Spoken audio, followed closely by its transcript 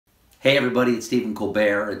Hey everybody, it's Stephen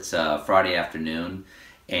Colbert. It's Friday afternoon,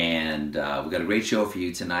 and we've got a great show for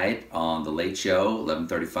you tonight on The Late Show,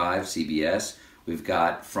 11:35 CBS. We've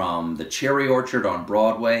got from The Cherry Orchard on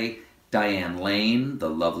Broadway, Diane Lane, the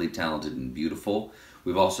lovely, talented, and beautiful.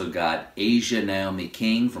 We've also got Asia Naomi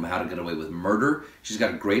King from How to Get Away with Murder. She's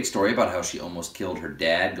got a great story about how she almost killed her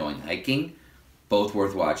dad going hiking. Both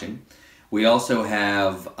worth watching. We also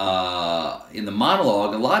have, in the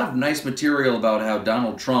monologue, a lot of nice material about how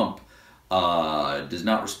Donald Trump does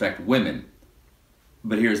not respect women.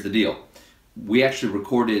 But here's the deal. We actually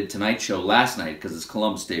recorded tonight's show last night because it's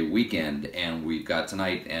Columbus Day weekend, and we've got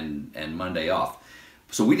tonight and Monday off.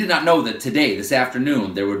 So we did not know that today, this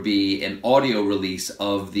afternoon, there would be an audio release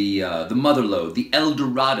of the Motherlode, the El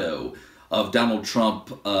Dorado of Donald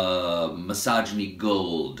Trump misogyny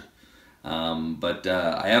gold. But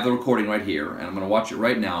I have the recording right here, and I'm going to watch it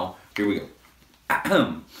right now. Here we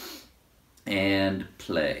go. And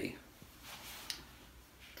play.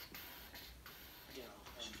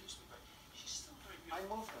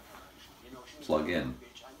 Plug in.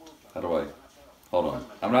 How do I? Hold on.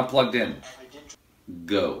 I'm not plugged in.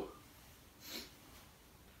 Go.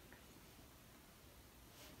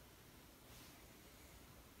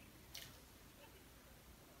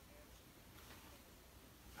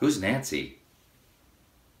 Who's Nancy?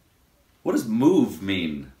 What does move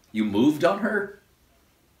mean? You moved on her?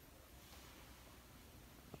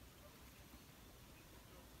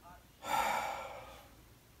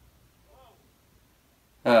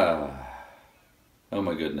 Oh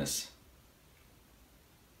my goodness.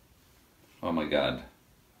 Oh my God.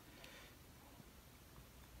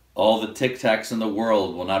 All the Tic Tacs in the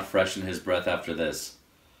world will not freshen his breath after this.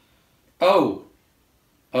 Oh!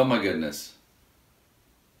 Oh my goodness.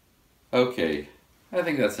 Okay. I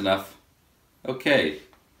think that's enough. Okay.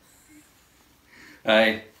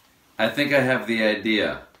 I think I have the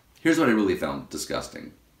idea. Here's what I really found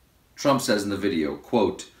disgusting. Trump says in the video,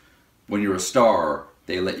 quote, "When you're a star,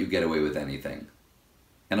 they let you get away with anything."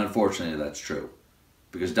 And unfortunately, that's true.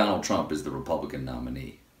 Because Donald Trump is the Republican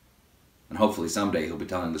nominee. And hopefully someday he'll be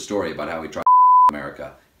telling the story about how he tried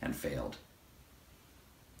America and failed.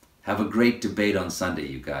 Have a great debate on Sunday,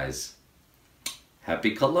 you guys.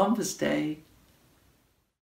 Happy Columbus Day.